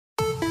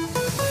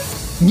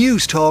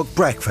News Talk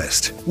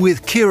Breakfast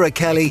with Ciara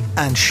Kelly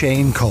and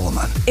Shane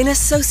Coleman. In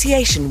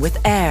association with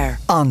AIR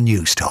On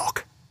News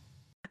Talk.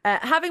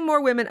 Having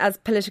more women as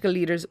political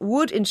leaders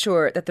would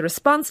ensure that the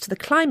response to the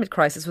climate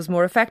crisis was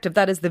more effective.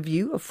 That is the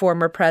view of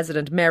former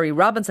President Mary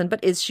Robinson.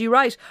 But is she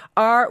right?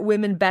 Are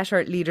women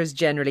better leaders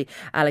generally?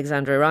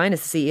 Alexandra Ryan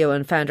is the CEO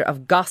and founder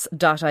of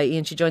Goss.ie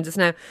and she joins us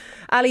now.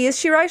 Ali, is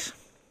she right?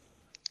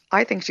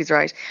 I think she's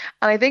right.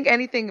 And I think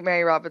anything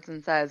Mary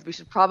Robinson says, we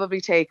should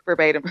probably take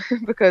verbatim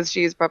because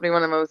she's probably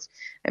one of the most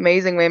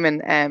amazing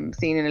women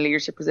seen in a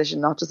leadership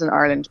position, not just in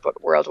Ireland,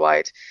 but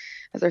worldwide,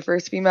 as our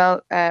first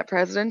female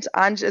president.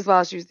 And as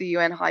well, she was the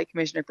UN High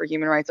Commissioner for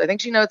Human Rights. So I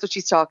think she knows what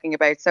she's talking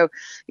about. So,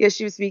 yes,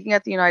 she was speaking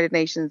at the United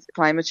Nations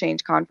Climate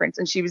Change Conference,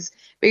 and she was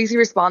basically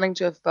responding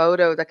to a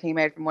photo that came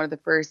out from one of the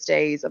first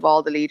days of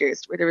all the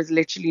leaders, where there was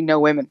literally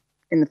no women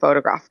in the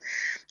photograph.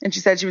 And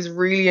she said she was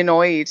really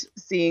annoyed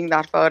seeing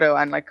that photo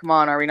and like, come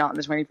on, are we not in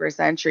the 21st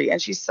century?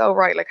 And she's so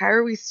right. Like, how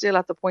are we still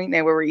at the point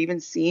now where we're even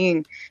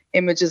seeing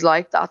images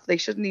like that? They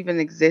shouldn't even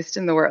exist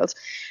in the world.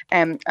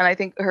 And I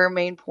think her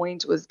main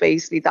point was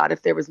basically that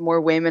if there was more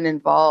women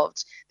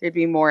involved, there'd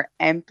be more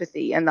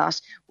empathy, and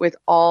that with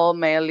all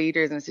male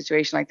leaders in a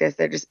situation like this,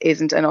 there just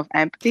isn't enough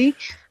empathy.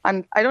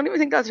 And I don't even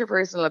think that's her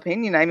personal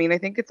opinion. I mean, I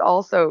think it's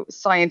also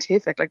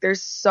scientific. Like,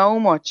 there's so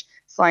much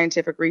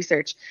scientific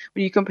research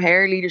when you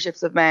compare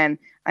leaderships of men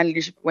and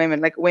leadership of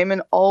women. Like,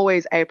 women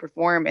always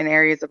outperform in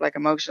areas of like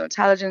emotional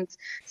intelligence,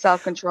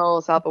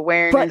 self-control,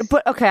 self-awareness.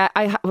 But okay,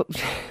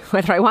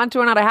 whether I want to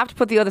or not, I have to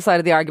put the other side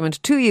of the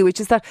argument to you,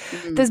 which is that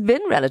there's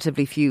been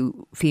relatively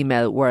few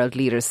female world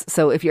leaders.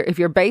 So if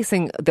you're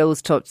basing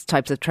those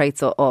types of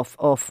traits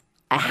off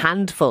a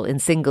handful in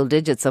single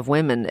digits of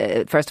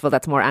women, first of all,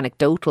 that's more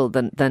anecdotal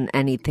than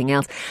anything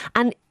else.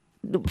 And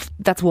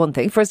that's one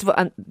thing, first of all,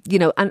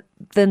 and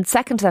then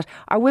second to that,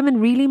 are women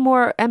really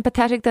more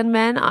empathetic than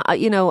men?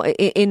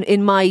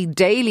 In my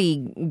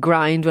daily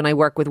grind when I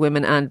work with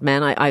women and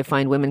men, I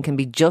find women can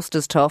be just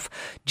as tough,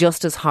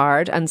 just as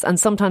hard, and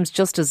sometimes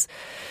just as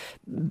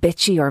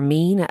bitchy or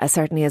mean,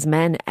 certainly as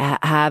men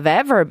have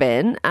ever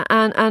been.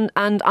 And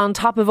on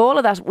top of all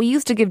of that, we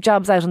used to give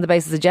jobs out on the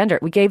basis of gender.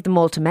 We gave them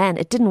all to men.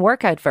 It didn't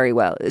work out very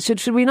well.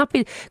 Should we not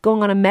be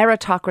going on a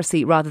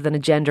meritocracy rather than a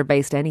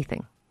gender-based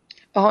anything?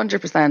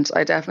 100%.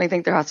 I definitely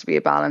think there has to be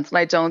a balance. And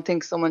I don't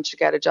think someone should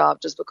get a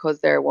job just because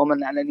they're a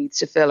woman and it needs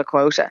to fill a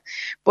quota.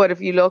 But if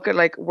you look at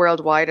like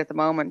worldwide at the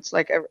moment,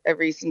 like a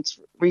recent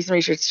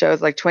research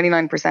shows like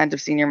 29%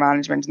 of senior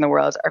management in the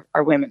world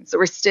are women. So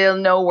we're still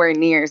nowhere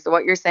near. So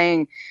what you're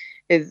saying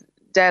is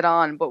dead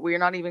on, but we're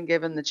not even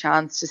given the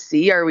chance to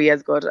see, are we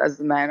as good as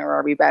the men or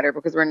are we better,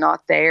 because we're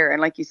not there. And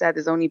like you said,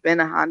 there's only been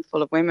a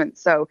handful of women.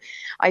 So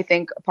I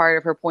think part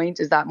of her point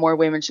is that more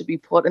women should be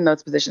put in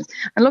those positions.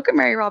 And look at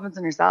Mary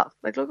Robinson herself.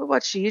 Like, look at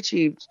what she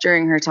achieved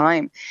during her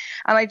time.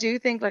 And I do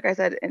think, like I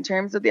said, in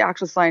terms of the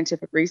actual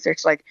scientific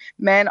research, like,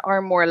 men are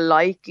more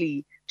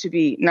likely to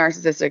be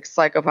narcissistic,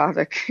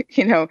 psychopathic,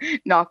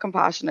 not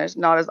compassionate,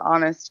 not as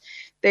honest.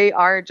 They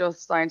are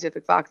just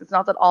scientific facts. It's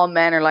not that all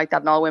men are like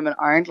that and all women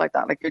aren't like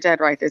that. Like, you're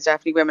dead right. There's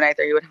definitely women out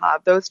there who would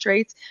have those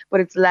traits, but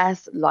it's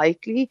less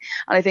likely.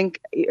 And I think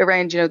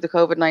around, the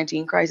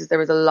COVID-19 crisis, there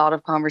was a lot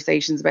of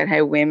conversations about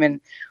how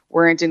women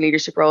weren't in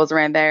leadership roles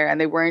around there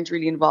and they weren't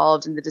really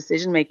involved in the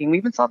decision making. We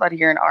even saw that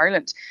here in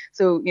Ireland.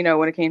 So,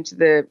 when it came to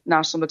the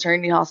National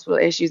Maternity Hospital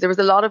issues, there was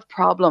a lot of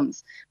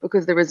problems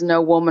because there was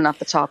no woman at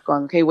the top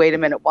going, okay, wait a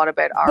minute, what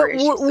about our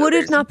issues? Would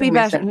it not be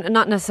better,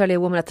 not necessarily a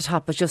woman at the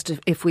top, but just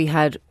if we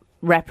had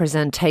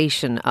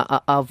representation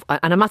of,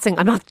 and I'm not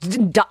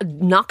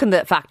knocking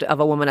the fact of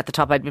a woman at the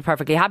top. I'd be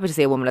perfectly happy to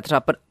see a woman at the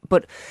top,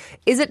 but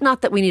is it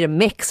not that we need a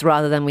mix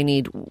rather than we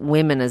need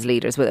women as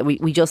leaders? We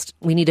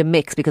need a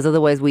mix, because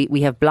otherwise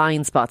we have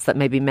blind spots that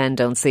maybe men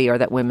don't see or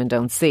that women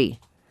don't see.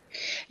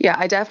 Yeah,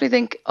 I definitely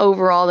think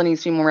overall there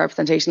needs to be more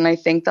representation. And I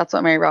think that's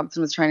what Mary Robinson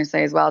was trying to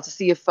say as well. To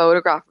see a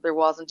photograph, there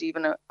wasn't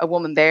even a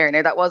woman there.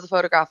 Now, that was a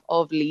photograph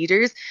of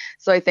leaders.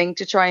 So I think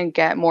to try and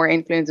get more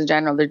influence in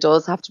general, there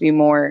does have to be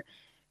more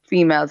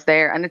females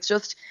there. And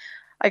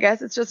I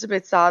guess it's just a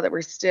bit sad that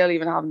we're still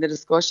even having the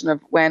discussion of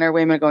when are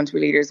women going to be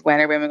leaders, when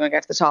are women going to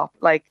get to the top.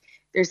 Like,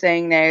 they're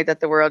saying now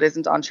that the world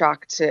isn't on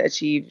track to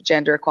achieve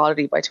gender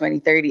equality by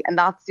 2030. And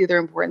that's the other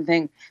important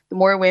thing. The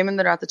more women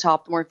that are at the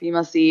top, the more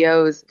female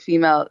CEOs,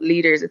 female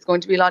leaders, it's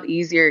going to be a lot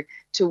easier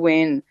to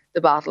win the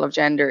battle of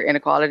gender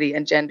inequality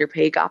and gender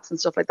pay gaps and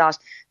stuff like that.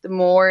 The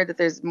more that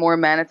there's more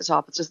men at the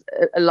top, it's just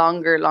a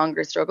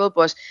longer struggle.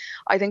 But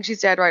I think she's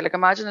dead right. Like,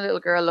 imagine a little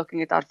girl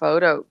looking at that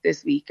photo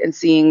this week and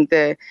seeing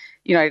the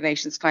United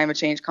Nations Climate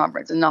Change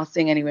Conference and not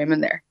seeing any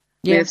women there.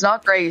 Yeah. I mean, it's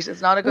not great. It's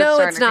not a good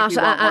start. No, it's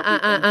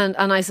not.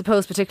 And I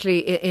suppose particularly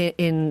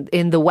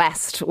in the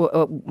West,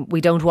 we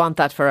don't want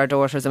that for our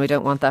daughters and we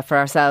don't want that for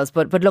ourselves.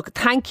 But look,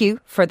 thank you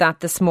for that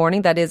this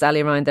morning. That is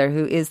Ali Ryan there,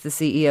 who is the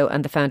CEO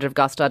and the founder of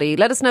Goss.ie.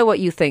 Let us know what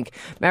you think.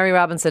 Mary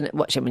Robinson,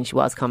 she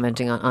was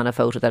commenting on a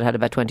photo that had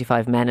about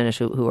 25 men in it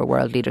who were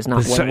world leaders,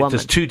 not one woman.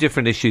 There's two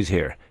different issues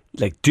here.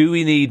 Like, do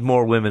we need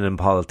more women in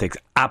politics?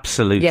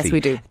 Absolutely. Yes,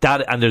 we do.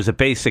 And there's a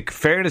basic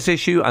fairness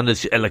issue, and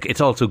it's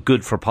also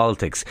good for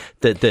politics.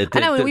 I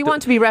know, we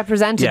want to be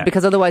represented,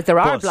 because otherwise there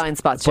are blind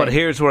spots. But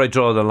here's where I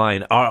draw the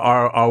line.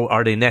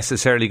 Are they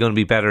necessarily going to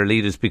be better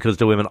leaders because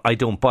they're women? I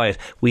don't buy it.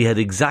 We had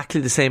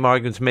exactly the same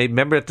arguments made.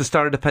 Remember at the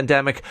start of the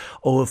pandemic,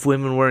 if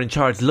women were in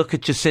charge, look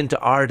at Jacinta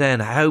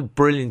Ardern, how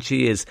brilliant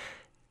she is.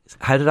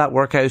 How did that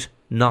work out?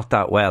 Not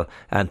that well.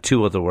 And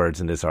two other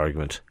words in this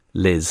argument: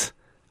 Liz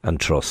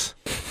and Truss.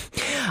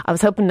 I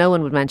was hoping no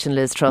one would mention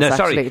Liz Truss.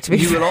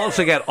 You will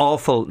also get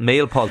awful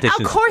male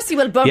politicians. Of course you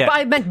will, but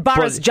I meant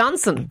Boris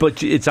Johnson.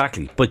 But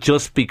exactly. But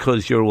just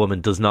because you're a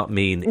woman does not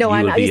mean you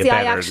will be a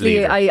better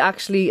leader. I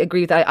actually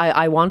agree with that.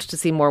 I want to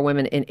see more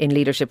women in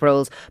leadership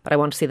roles, but I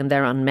want to see them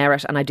there on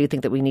merit, and I do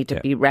think that we need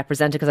to be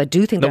represented, because I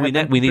do think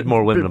we need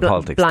more women in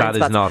politics. That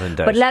is not in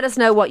doubt. But let us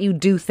know what you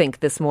do think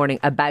this morning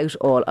about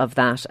all of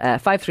that.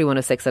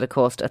 53106 at a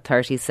cost of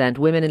 30 cent.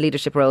 Women in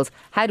leadership roles.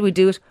 How do we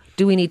do it?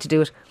 Do we need to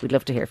do it? We'd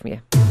love to hear from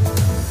you.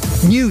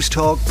 News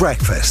Talk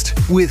Breakfast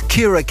with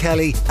Ciara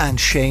Kelly and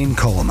Shane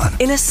Coleman.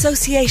 In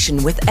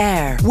association with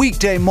AIR.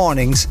 Weekday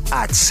mornings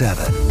at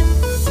 7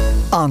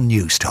 on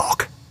News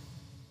Talk.